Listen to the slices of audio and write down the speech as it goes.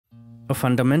A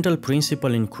fundamental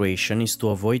principle in creation is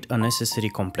to avoid unnecessary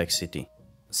complexity.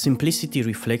 Simplicity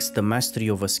reflects the mastery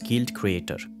of a skilled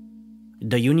creator.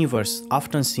 The universe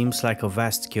often seems like a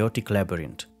vast, chaotic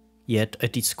labyrinth. Yet,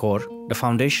 at its core, the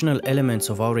foundational elements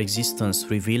of our existence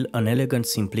reveal an elegant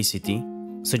simplicity,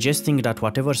 suggesting that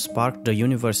whatever sparked the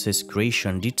universe's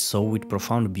creation did so with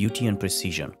profound beauty and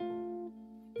precision.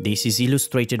 This is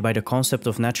illustrated by the concept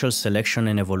of natural selection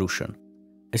and evolution,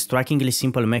 a strikingly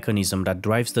simple mechanism that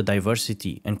drives the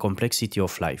diversity and complexity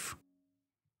of life.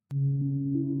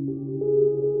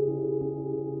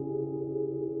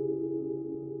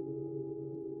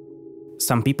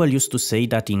 Some people used to say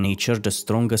that in nature the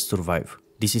strongest survive.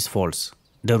 This is false.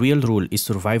 The real rule is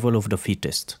survival of the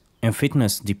fittest, and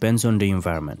fitness depends on the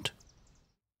environment.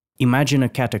 Imagine a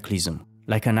cataclysm,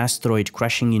 like an asteroid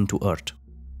crashing into Earth.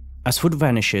 As food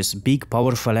vanishes, big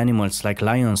powerful animals like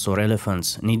lions or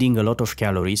elephants needing a lot of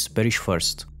calories perish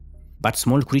first. But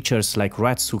small creatures like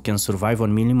rats who can survive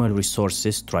on minimal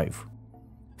resources thrive.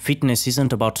 Fitness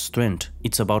isn't about strength,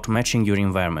 it's about matching your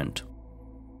environment.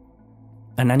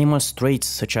 An animal's traits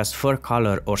such as fur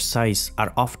color or size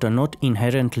are often not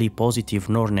inherently positive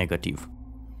nor negative.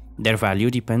 Their value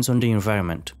depends on the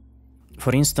environment.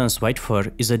 For instance, white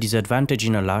fur is a disadvantage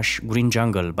in a lush, green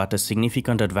jungle but a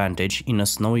significant advantage in a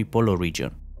snowy polar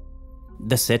region.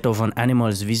 The set of an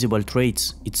animal's visible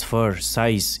traits, its fur,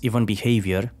 size, even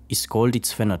behavior, is called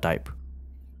its phenotype.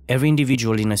 Every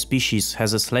individual in a species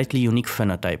has a slightly unique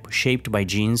phenotype shaped by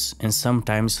genes and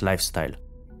sometimes lifestyle.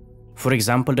 For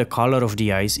example, the color of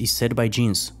the eyes is set by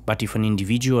genes, but if an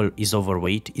individual is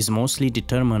overweight, it is mostly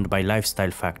determined by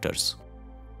lifestyle factors.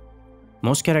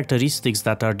 Most characteristics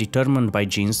that are determined by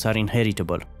genes are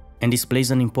inheritable, and this plays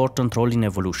an important role in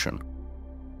evolution.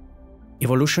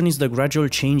 Evolution is the gradual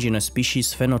change in a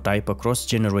species' phenotype across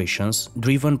generations,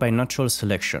 driven by natural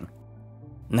selection.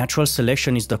 Natural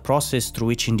selection is the process through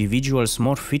which individuals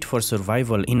more fit for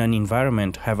survival in an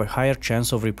environment have a higher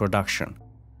chance of reproduction.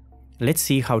 Let's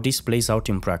see how this plays out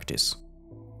in practice.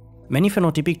 Many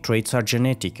phenotypic traits are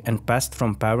genetic and passed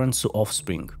from parents to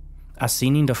offspring, as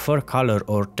seen in the fur color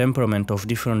or temperament of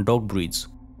different dog breeds.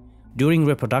 During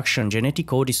reproduction, genetic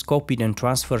code is copied and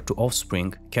transferred to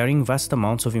offspring, carrying vast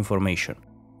amounts of information.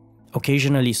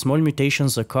 Occasionally, small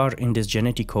mutations occur in this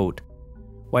genetic code.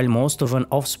 While most of an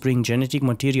offspring genetic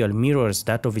material mirrors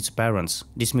that of its parents,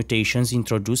 these mutations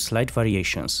introduce slight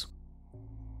variations.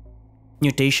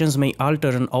 Mutations may alter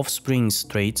an offspring's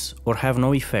traits or have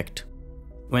no effect.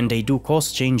 When they do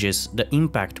cause changes, the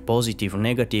impact, positive,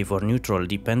 negative, or neutral,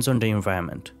 depends on the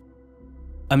environment.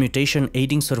 A mutation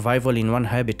aiding survival in one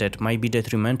habitat might be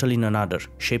detrimental in another,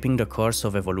 shaping the course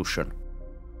of evolution.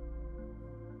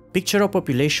 Picture a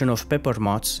population of pepper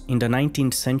moths in the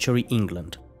 19th century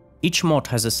England. Each moth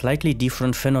has a slightly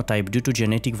different phenotype due to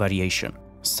genetic variation.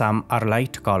 Some are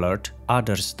light-colored,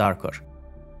 others darker.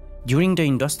 During the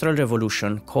Industrial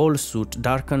Revolution, coal soot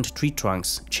darkened tree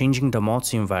trunks, changing the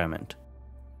moth's environment.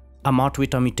 A moth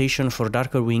with a mutation for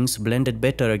darker wings blended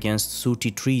better against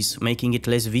sooty trees, making it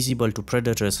less visible to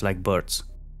predators like birds.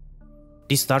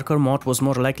 This darker moth was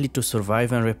more likely to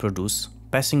survive and reproduce,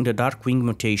 passing the dark wing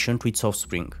mutation to its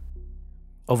offspring.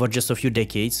 Over just a few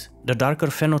decades, the darker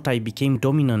phenotype became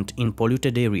dominant in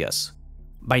polluted areas.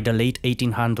 By the late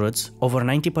 1800s, over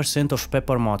 90% of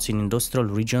pepper moths in industrial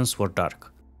regions were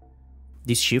dark.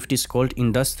 This shift is called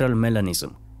industrial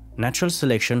melanism. Natural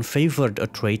selection favored a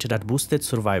trait that boosted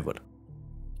survival.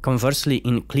 Conversely,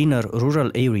 in cleaner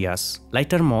rural areas,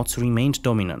 lighter moths remained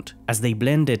dominant, as they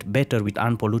blended better with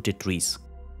unpolluted trees.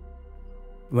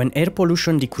 When air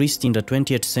pollution decreased in the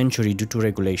 20th century due to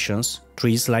regulations,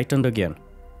 trees lightened again.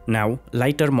 Now,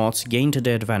 lighter moths gained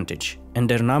the advantage, and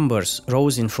their numbers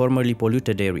rose in formerly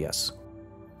polluted areas.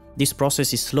 This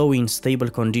process is slow in stable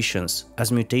conditions,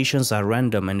 as mutations are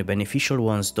random and beneficial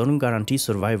ones don't guarantee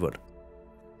survival.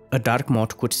 A dark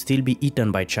moth could still be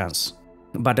eaten by chance.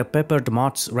 But the peppered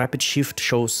moth's rapid shift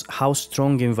shows how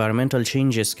strong environmental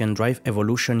changes can drive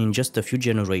evolution in just a few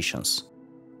generations.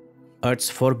 Earth's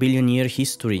 4 billion-year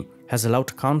history has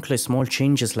allowed countless small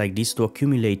changes like this to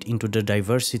accumulate into the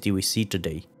diversity we see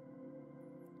today.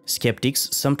 Skeptics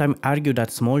sometimes argue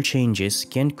that small changes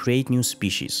can't create new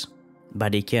species.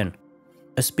 But they can.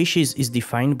 A species is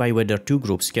defined by whether two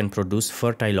groups can produce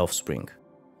fertile offspring.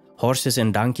 Horses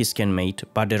and donkeys can mate,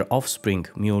 but their offspring,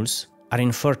 mules, are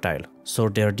infertile, so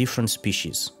they are different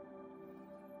species.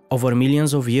 Over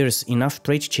millions of years, enough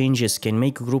trait changes can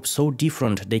make groups so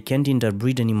different they can't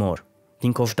interbreed anymore.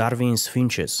 Think of Darwin's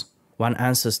finches. One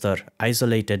ancestor,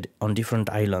 isolated on different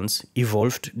islands,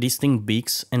 evolved distinct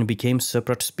beaks and became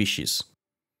separate species.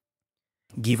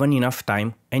 Given enough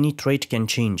time, any trait can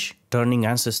change, turning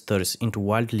ancestors into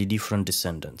wildly different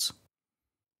descendants.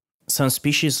 Some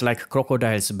species like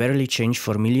crocodiles barely change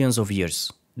for millions of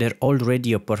years. They're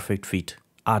already a perfect fit.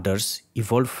 Others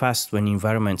evolve fast when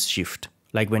environments shift,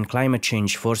 like when climate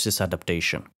change forces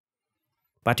adaptation.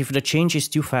 But if the change is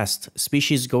too fast,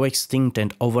 species go extinct,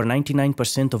 and over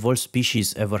 99% of all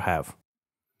species ever have.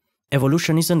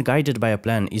 Evolution isn't guided by a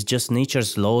plan, it's just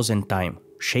nature's laws and time,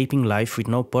 shaping life with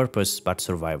no purpose but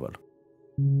survival.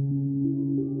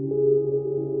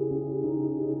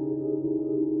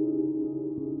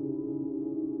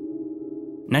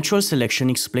 Natural selection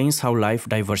explains how life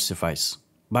diversifies,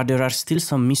 but there are still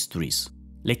some mysteries.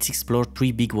 Let's explore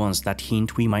 3 big ones that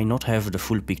hint we might not have the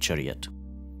full picture yet.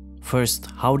 First,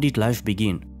 how did life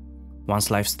begin? Once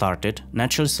life started,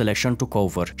 natural selection took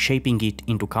over, shaping it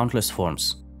into countless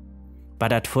forms.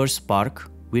 But at first spark,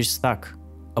 we're stuck.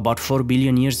 About 4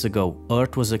 billion years ago,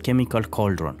 Earth was a chemical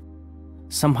cauldron.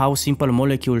 Somehow simple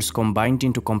molecules combined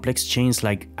into complex chains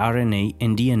like RNA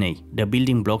and DNA, the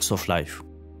building blocks of life.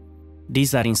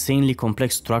 These are insanely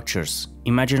complex structures.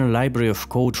 Imagine a library of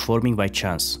code forming by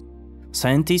chance.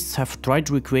 Scientists have tried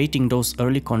recreating those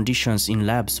early conditions in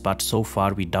labs, but so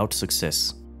far without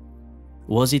success.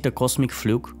 Was it a cosmic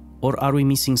fluke, or are we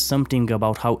missing something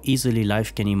about how easily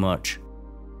life can emerge?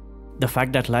 The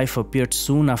fact that life appeared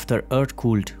soon after Earth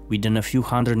cooled, within a few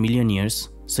 100 million years,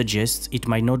 suggests it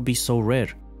might not be so rare,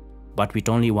 but with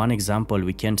only one example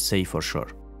we can't say for sure.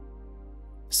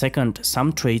 Second,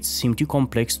 some traits seem too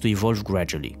complex to evolve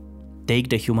gradually. Take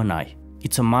the human eye.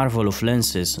 It's a marvel of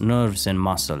lenses, nerves and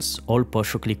muscles, all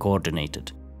perfectly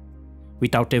coordinated.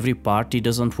 Without every part, it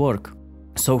doesn't work.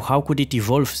 So how could it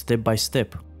evolve step by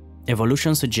step?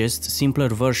 Evolution suggests simpler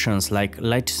versions like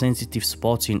light-sensitive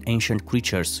spots in ancient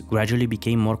creatures gradually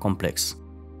became more complex.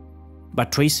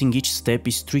 But tracing each step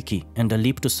is tricky, and the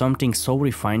leap to something so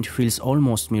refined feels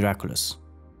almost miraculous.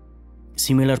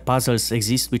 Similar puzzles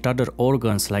exist with other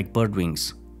organs like bird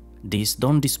wings. These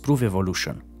don't disprove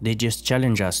evolution, they just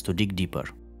challenge us to dig deeper.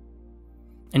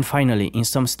 And finally, in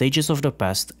some stages of the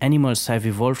past, animals have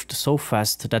evolved so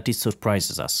fast that it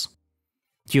surprises us.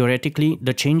 Theoretically,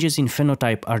 the changes in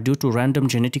phenotype are due to random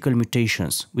genetical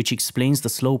mutations, which explains the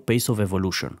slow pace of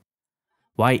evolution.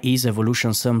 Why is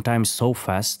evolution sometimes so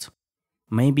fast?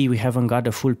 Maybe we haven't got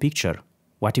a full picture.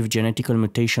 What if genetical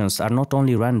mutations are not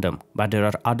only random, but there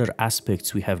are other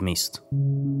aspects we have missed?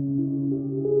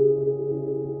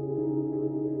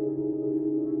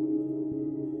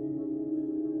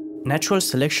 Natural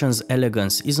selection's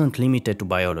elegance isn't limited to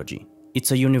biology.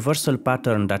 It's a universal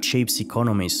pattern that shapes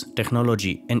economies,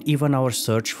 technology, and even our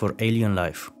search for alien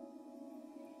life.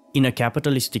 In a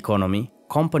capitalist economy,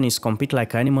 companies compete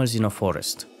like animals in a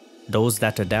forest. Those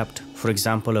that adapt, for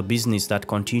example a business that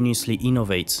continuously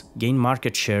innovates, gain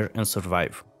market share and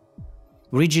survive.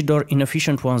 Rigid or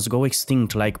inefficient ones go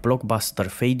extinct like Blockbuster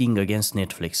fading against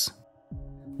Netflix.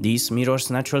 This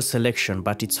mirrors natural selection,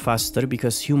 but it's faster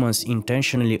because humans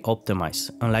intentionally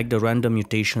optimize, unlike the random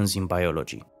mutations in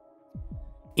biology.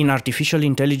 In artificial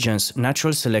intelligence,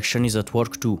 natural selection is at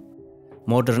work too.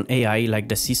 Modern AI, like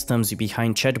the systems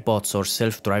behind chatbots or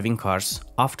self-driving cars,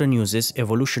 often uses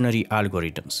evolutionary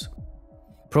algorithms.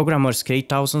 Programmers create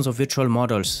thousands of virtual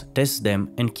models, test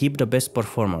them, and keep the best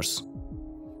performers.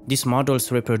 These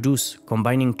models reproduce,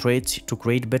 combining traits to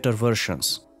create better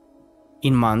versions.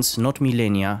 In months, not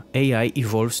millennia, AI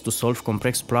evolves to solve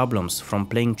complex problems, from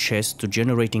playing chess to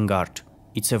generating art.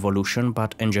 It's evolution,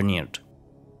 but engineered.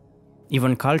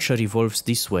 Even culture evolves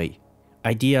this way.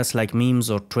 Ideas like memes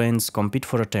or trends compete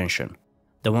for attention.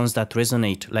 The ones that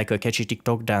resonate, like a catchy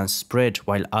TikTok dance, spread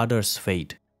while others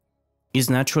fade. Is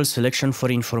natural selection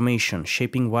for information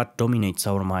shaping what dominates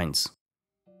our minds?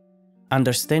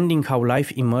 Understanding how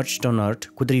life emerged on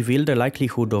Earth could reveal the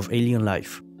likelihood of alien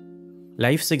life.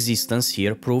 Life's existence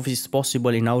here proves it's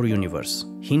possible in our universe,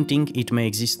 hinting it may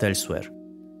exist elsewhere.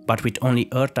 But with only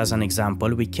Earth as an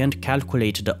example, we can't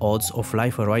calculate the odds of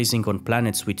life arising on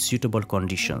planets with suitable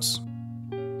conditions.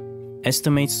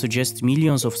 Estimates suggest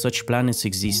millions of such planets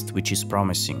exist, which is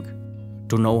promising.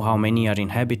 To know how many are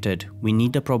inhabited, we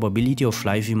need the probability of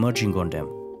life emerging on them.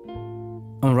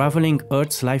 Unraveling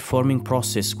Earth's life-forming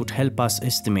process could help us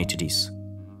estimate this.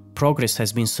 Progress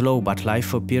has been slow, but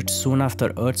life appeared soon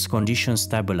after Earth's conditions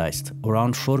stabilized,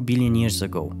 around 4 billion years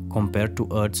ago, compared to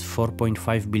Earth's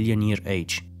 4.5 billion year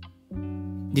age.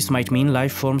 This might mean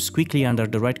life forms quickly under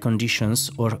the right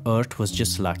conditions, or Earth was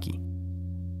just lucky.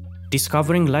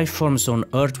 Discovering life forms on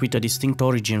Earth with a distinct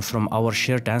origin from our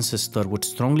shared ancestor would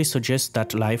strongly suggest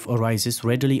that life arises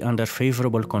readily under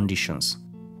favorable conditions.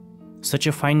 Such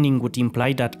a finding would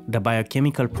imply that the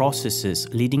biochemical processes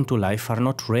leading to life are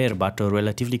not rare but a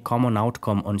relatively common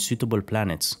outcome on suitable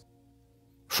planets.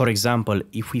 For example,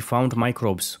 if we found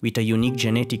microbes with a unique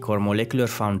genetic or molecular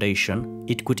foundation,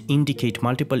 it could indicate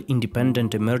multiple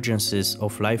independent emergences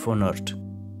of life on Earth.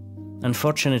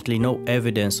 Unfortunately, no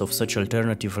evidence of such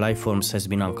alternative life forms has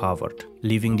been uncovered,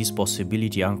 leaving this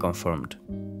possibility unconfirmed.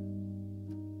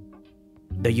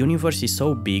 The universe is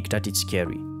so big that it's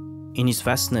scary. In its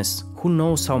vastness, who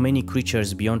knows how many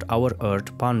creatures beyond our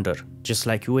Earth ponder, just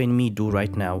like you and me do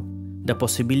right now, the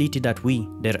possibility that we,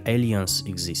 their aliens,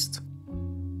 exist.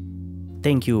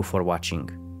 Thank you for watching.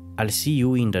 I'll see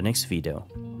you in the next video.